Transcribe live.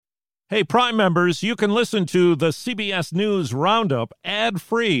Hey, Prime members, you can listen to the CBS News Roundup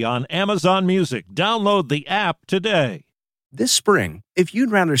ad-free on Amazon Music. Download the app today. This spring, if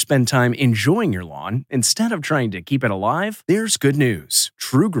you'd rather spend time enjoying your lawn instead of trying to keep it alive, there's good news.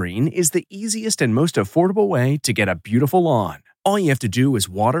 True Green is the easiest and most affordable way to get a beautiful lawn. All you have to do is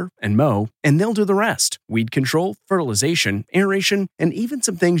water and mow, and they'll do the rest. Weed control, fertilization, aeration, and even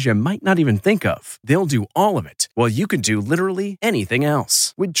some things you might not even think of. They'll do all of it, while you can do literally anything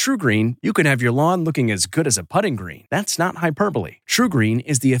else. With True Green, you can have your lawn looking as good as a putting green. That's not hyperbole. True Green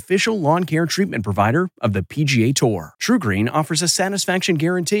is the official lawn care treatment provider of the PGA Tour. True Green offers a satisfaction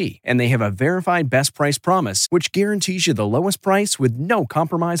guarantee, and they have a verified best price promise, which guarantees you the lowest price with no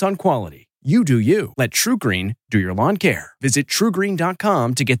compromise on quality. You do you. Let True Green do your lawn care. Visit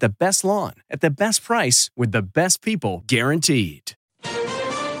truegreen.com to get the best lawn at the best price with the best people guaranteed.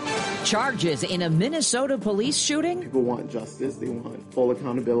 Charges in a Minnesota police shooting? People want justice. They want full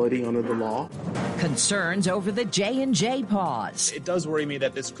accountability under the law. Concerns over the J&J pause. It does worry me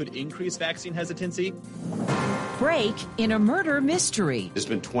that this could increase vaccine hesitancy. Break in a murder mystery. It's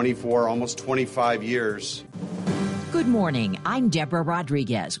been 24, almost 25 years. Good morning. I'm Deborah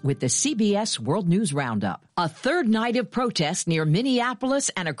Rodriguez with the CBS World News Roundup. A third night of protests near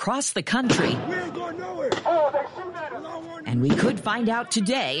Minneapolis and across the country. We ain't going nowhere. Oh, they're shooting at us. And we could find out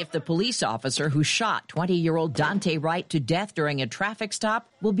today if the police officer who shot 20-year-old Dante Wright to death during a traffic stop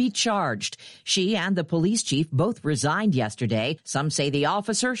will be charged. She and the police chief both resigned yesterday. Some say the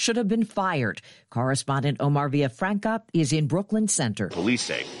officer should have been fired. Correspondent Omar Villafranca is in Brooklyn Center. Police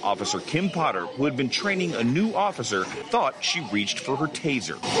say Officer Kim Potter, who had been training a new officer, thought she reached for her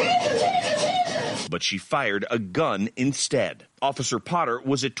taser. But she fired a gun instead. Officer Potter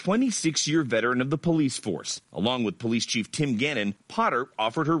was a 26-year veteran of the police force. Along with Police Chief Tim Gannon, Potter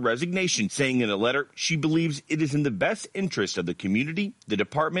offered her resignation, saying in a letter she believes it is in the best interest of the community, the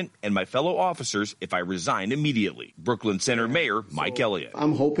department, and my fellow officers if I resign immediately. Brooklyn Center Mayor Mike Elliott.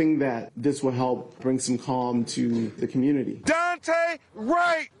 I'm hoping that this will help bring some calm to the community. Dante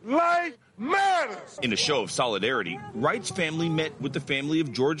Wright, life matters. In a show of solidarity, Wright's family met with the family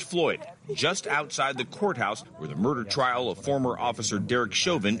of George Floyd just outside the courthouse where the murder trial of former officer Derek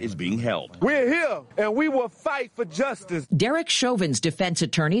Chauvin is being held. We're here, and we will fight for justice. Derek Chauvin's defense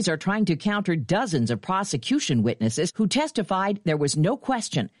attorneys are trying to counter dozens of prosecution witnesses who testified there was no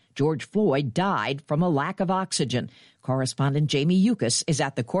question George Floyd died from a lack of oxygen. Correspondent Jamie Yukas is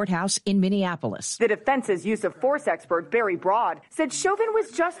at the courthouse in Minneapolis. The defense's use of force expert Barry Broad said Chauvin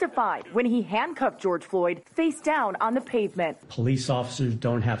was justified when he handcuffed George Floyd face down on the pavement. Police officers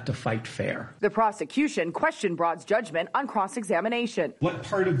don't have to fight fair. The prosecution questioned Broad's judgment on cross-examination. What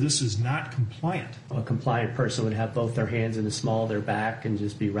part of this is not compliant? A compliant person would have both their hands in the small of their back and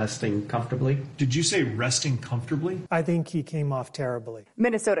just be resting comfortably. Did you say resting comfortably? I think he came off terribly.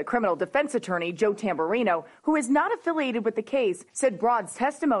 Minnesota criminal defense attorney Joe Tamburino, who is not affiliated with the case, said Broad's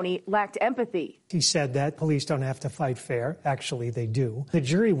testimony lacked empathy. He said that police don't have to fight fair. Actually, they do. The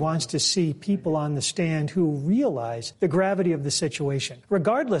jury wants to see people on the stand who realize the gravity of the situation,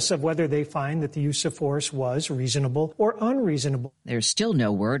 regardless of whether they find that the use of force was reasonable or unreasonable. There's still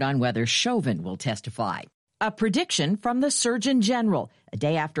no word on whether Chauvin will testify. A prediction from the Surgeon General, a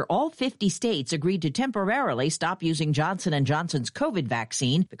day after all 50 states agreed to temporarily stop using Johnson & Johnson's COVID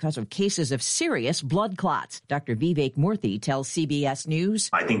vaccine because of cases of serious blood clots. Dr. Vivek Murthy tells CBS News.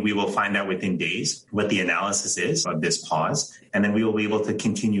 I think we will find out within days what the analysis is of this pause, and then we will be able to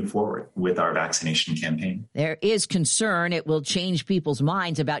continue forward with our vaccination campaign. There is concern it will change people's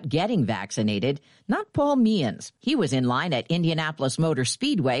minds about getting vaccinated. Not Paul Meehan. He was in line at Indianapolis Motor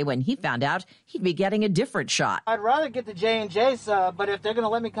Speedway when he found out he'd be getting a different shot. I'd rather get the J&J sub, but if they're going to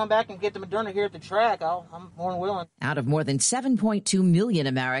let me come back and get the Moderna here at the track, I'm more than willing. Out of more than 7.2 million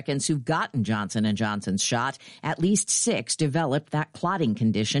Americans who've gotten Johnson & Johnson's shot, at least 6 developed that clotting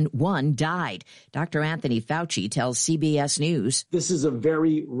condition. 1 died. Dr. Anthony Fauci tells CBS News. This is a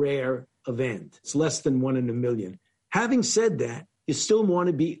very rare event. It's less than 1 in a million. Having said that, you still want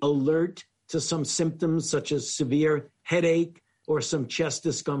to be alert to some symptoms such as severe headache or some chest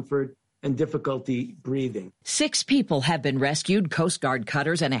discomfort and difficulty breathing. 6 people have been rescued. Coast Guard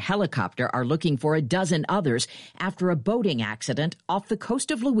cutters and a helicopter are looking for a dozen others after a boating accident off the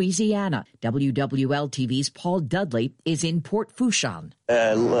coast of Louisiana. WWL-TV's Paul Dudley is in Port Fourchon.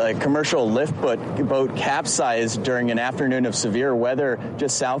 A commercial lift boat capsized during an afternoon of severe weather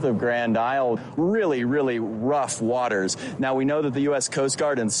just south of Grand Isle. Really, really rough waters. Now, we know that the U.S. Coast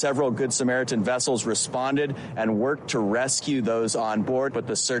Guard and several Good Samaritan vessels responded and worked to rescue those on board, but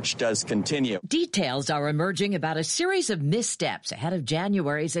the search does continue. Details are emerging about a series of missteps ahead of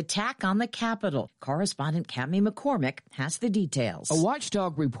January's attack on the Capitol. Correspondent Cammie McCormick has the details. A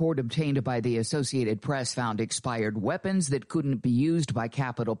watchdog report obtained by the Associated Press found expired weapons that couldn't be used by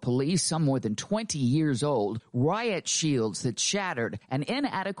Capitol Police, some more than 20 years old, riot shields that shattered, and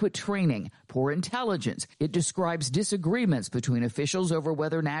inadequate training, poor intelligence. It describes disagreements between officials over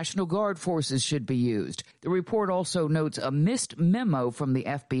whether National Guard forces should be used. The report also notes a missed memo from the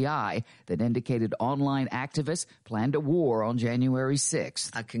FBI that indicated online activists planned a war on January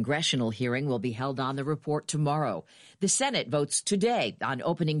 6th. A congressional hearing will be held on the report tomorrow. The Senate votes today on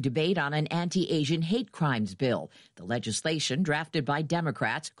opening debate on an anti-Asian hate crimes bill. The legislation, drafted by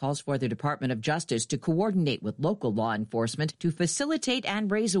Democrats, calls for the Department of Justice to coordinate with local law enforcement to facilitate and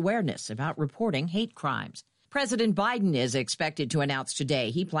raise awareness about reporting hate crimes. President Biden is expected to announce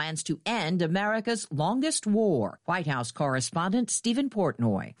today he plans to end America's longest war. White House correspondent Stephen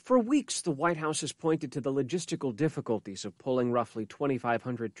Portnoy. For weeks, the White House has pointed to the logistical difficulties of pulling roughly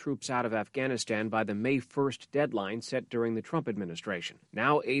 2,500 troops out of Afghanistan by the May 1st deadline set during the Trump administration.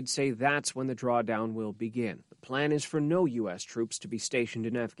 Now, aides say that's when the drawdown will begin. The plan is for no U.S. troops to be stationed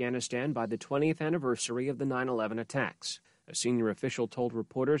in Afghanistan by the 20th anniversary of the 9/11 attacks. A senior official told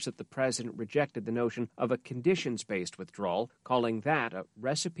reporters that the president rejected the notion of a conditions-based withdrawal, calling that a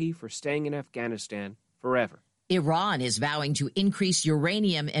recipe for staying in Afghanistan forever. Iran is vowing to increase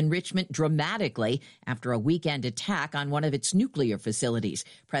uranium enrichment dramatically after a weekend attack on one of its nuclear facilities.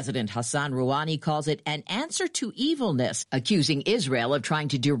 President Hassan Rouhani calls it an answer to evilness, accusing Israel of trying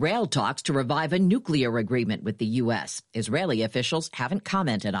to derail talks to revive a nuclear agreement with the U.S. Israeli officials haven't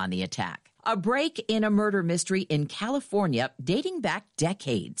commented on the attack. A break in a murder mystery in California dating back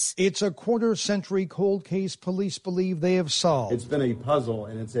decades. It's a quarter-century cold case police believe they have solved. It's been a puzzle,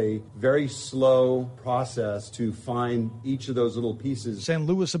 and it's a very slow process to find each of those little pieces. San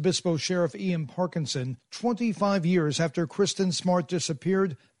Luis Obispo Sheriff Ian Parkinson, 25 years after Kristen Smart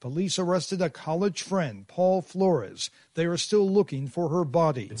disappeared, police arrested a college friend, Paul Flores. They are still looking for her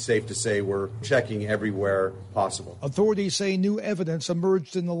body. It's safe to say we're checking everywhere possible. Authorities say new evidence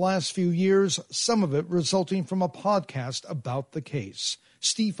emerged in the last few years, some of it resulting from a podcast about the case.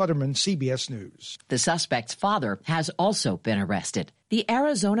 Steve Futterman, CBS News. The suspect's father has also been arrested. The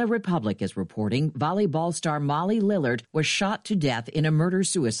Arizona Republic is reporting volleyball star Molly Lillard was shot to death in a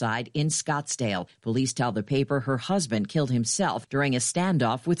murder-suicide in Scottsdale. Police tell the paper her husband killed himself during a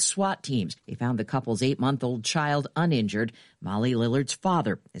standoff with SWAT teams. They found the couple's 8-month-old child uninjured. Molly Lillard's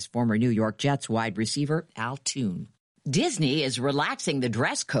father is former New York Jets wide receiver Al Toon. Disney is relaxing the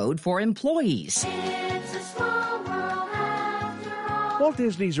dress code for employees. Walt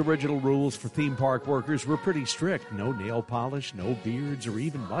Disney's original rules for theme park workers were pretty strict. No nail polish, no beards, or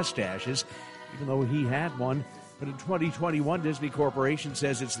even mustaches, even though he had one. But in 2021, Disney Corporation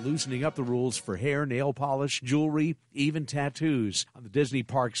says it's loosening up the rules for hair, nail polish, jewelry, even tattoos. On the Disney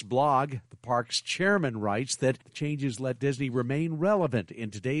Parks blog, the park's chairman writes that the changes let Disney remain relevant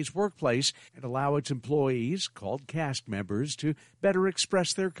in today's workplace and allow its employees, called cast members, to better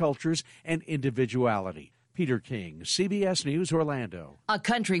express their cultures and individuality. Peter King, CBS News, Orlando. A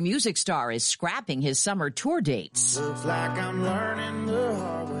country music star is scrapping his summer tour dates. Looks like I'm learning the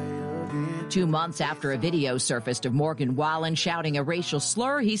hard way again. 2 months after a video surfaced of Morgan Wallen shouting a racial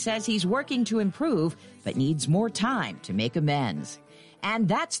slur, he says he's working to improve, but needs more time to make amends. And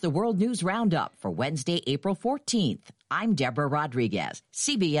that's the World News Roundup for Wednesday, April 14th. I'm Deborah Rodriguez,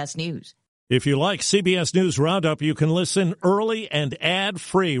 CBS News. If you like CBS News Roundup, you can listen early and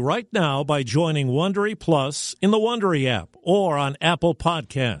ad-free right now by joining Wondery Plus in the Wondery app or on Apple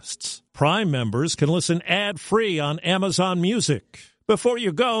Podcasts. Prime members can listen ad-free on Amazon Music. Before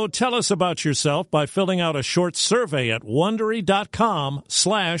you go, tell us about yourself by filling out a short survey at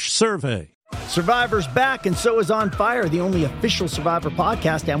Wondery.com/survey. Survivor's back, and so is On Fire, the only official Survivor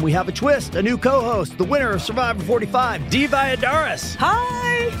podcast, and we have a twist, a new co-host, the winner of Survivor 45, Dee Valladares.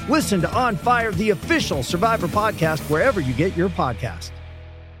 Hi! Listen to On Fire, the official Survivor podcast, wherever you get your podcast.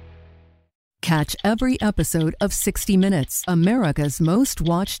 Catch every episode of 60 Minutes, America's most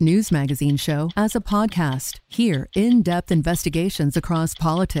watched news magazine show, as a podcast. Hear in-depth investigations across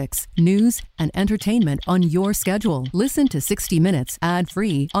politics, news, and entertainment on your schedule. Listen to 60 Minutes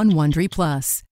ad-free on Wondery Plus.